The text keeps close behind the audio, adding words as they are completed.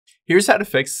Here's how to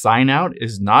fix sign out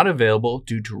is not available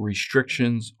due to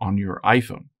restrictions on your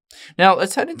iPhone. Now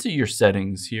let's head into your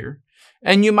settings here.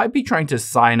 And you might be trying to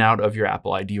sign out of your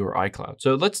Apple ID or iCloud.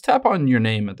 So let's tap on your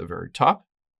name at the very top.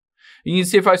 You can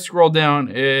see if I scroll down,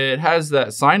 it has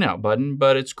that sign out button,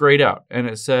 but it's grayed out. And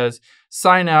it says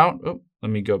sign out. Oh, let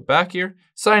me go back here.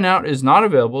 Sign out is not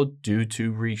available due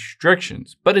to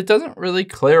restrictions, but it doesn't really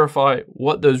clarify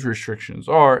what those restrictions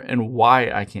are and why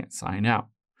I can't sign out.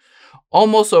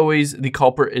 Almost always the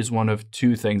culprit is one of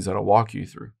two things that I'll walk you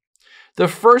through. The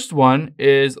first one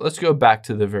is, let's go back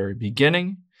to the very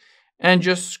beginning and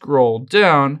just scroll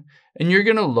down, and you're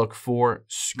gonna look for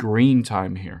screen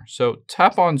time here. So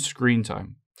tap on screen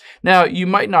time. Now you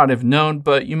might not have known,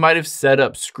 but you might have set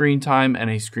up screen time and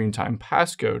a screen time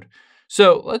passcode.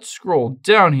 So let's scroll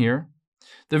down here.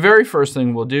 The very first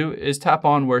thing we'll do is tap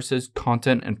on where it says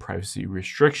content and privacy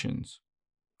restrictions.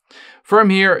 From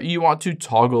here, you want to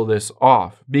toggle this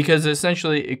off because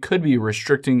essentially it could be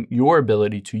restricting your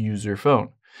ability to use your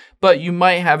phone, but you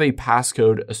might have a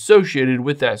passcode associated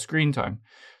with that screen time.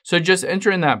 So just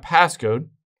enter in that passcode.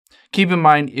 Keep in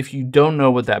mind, if you don't know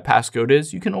what that passcode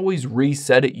is, you can always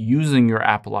reset it using your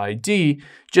Apple ID,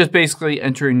 just basically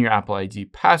entering your Apple ID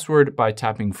password by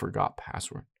tapping forgot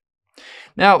password.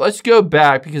 Now let's go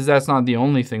back because that's not the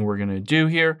only thing we're gonna do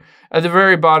here. At the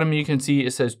very bottom, you can see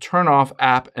it says turn off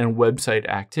app and website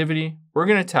activity. We're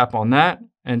gonna tap on that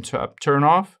and tap turn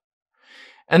off.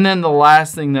 And then the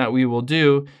last thing that we will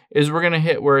do is we're gonna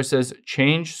hit where it says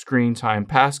change screen time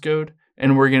passcode,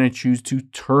 and we're gonna choose to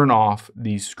turn off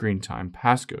the screen time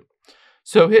passcode.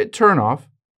 So hit turn off.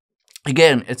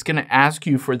 Again, it's gonna ask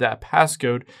you for that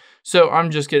passcode. So I'm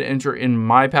just gonna enter in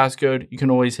my passcode. You can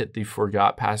always hit the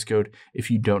forgot passcode if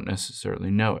you don't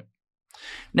necessarily know it.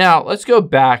 Now let's go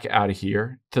back out of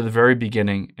here to the very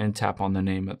beginning and tap on the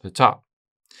name at the top.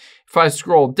 If I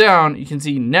scroll down, you can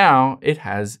see now it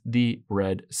has the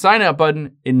red sign out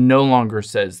button. It no longer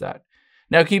says that.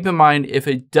 Now keep in mind, if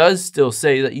it does still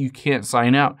say that you can't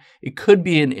sign out, it could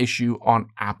be an issue on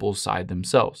Apple's side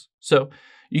themselves. So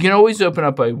you can always open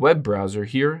up a web browser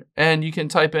here and you can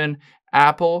type in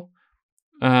Apple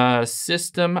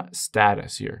system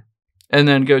status here, and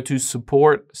then go to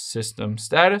support system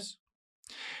status.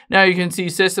 Now you can see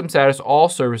system status, all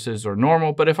services are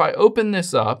normal, but if I open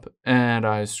this up and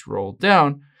I scroll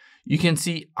down, you can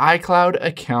see iCloud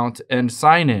account and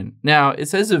sign in. Now it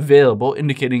says available,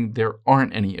 indicating there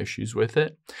aren't any issues with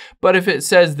it. But if it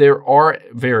says there are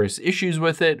various issues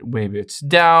with it, maybe it's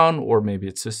down, or maybe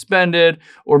it's suspended,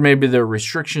 or maybe there are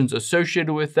restrictions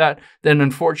associated with that, then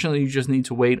unfortunately you just need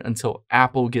to wait until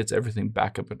Apple gets everything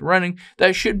back up and running.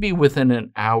 That should be within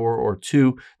an hour or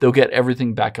two. They'll get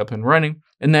everything back up and running.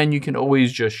 And then you can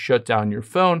always just shut down your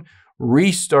phone,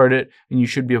 restart it, and you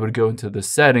should be able to go into the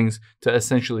settings to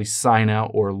essentially sign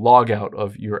out or log out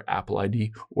of your Apple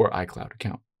ID or iCloud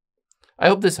account. I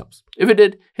hope this helps. If it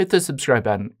did, hit the subscribe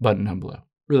button down below.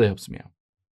 Really helps me out.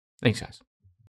 Thanks, guys.